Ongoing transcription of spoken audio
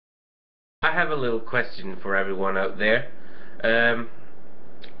I have a little question for everyone out there. Um,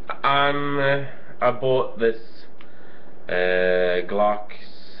 I bought this Glock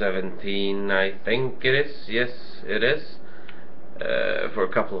 17, I think it is. Yes, it is. For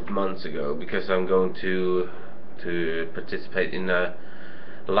a couple of months ago, because I'm going to participate in a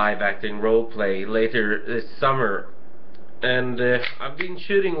live acting role play later this summer, and I've been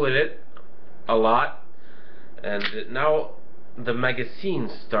shooting with it a lot, and now the magazine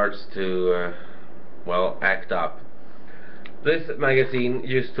starts to well, act up. This magazine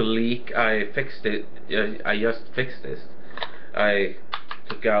used to leak. I fixed it. I just fixed this. I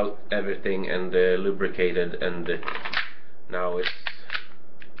took out everything and lubricated, and now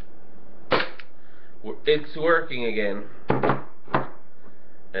it's working again.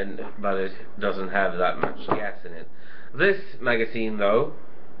 But it doesn't have that much gas in it. This magazine, though,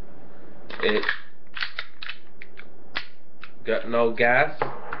 it got no gas,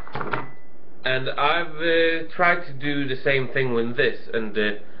 and I've tried to do the same thing with this, and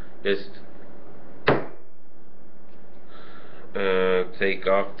just take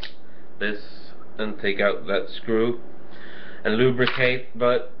off this and take out that screw and lubricate,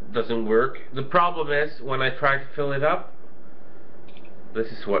 but doesn't work. The problem is when I try to fill it up,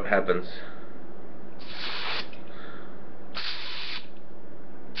 this is what happens.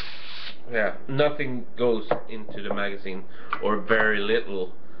 Yeah, nothing goes into the magazine, or very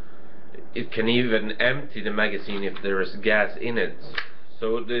little. It can even empty the magazine if there is gas in it.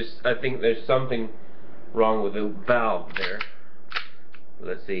 So I think there's something wrong with the valve there.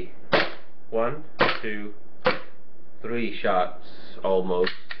 Let's see. 1, 2, 3 shots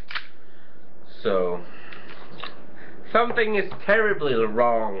almost. So something is terribly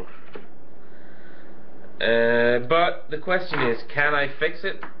wrong. But the question is, can I fix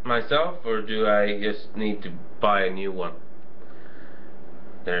it myself, or do I just need to buy a new one?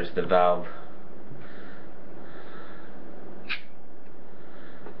 There's the valve.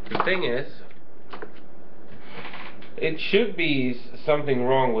 The thing is, it should be something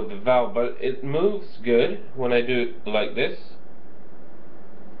wrong with the valve, but it moves good when I do it like this.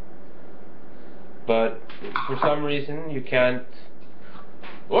 But for some reason you can't.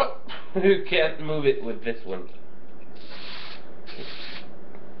 What? You can't move it with this one.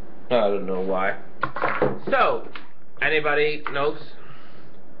 I don't know why. So, anybody knows?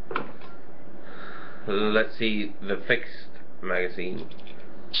 Let's see the fixed magazine.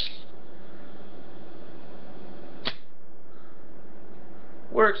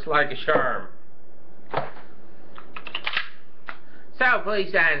 Works like a charm. So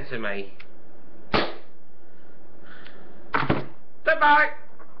please answer me. Goodbye.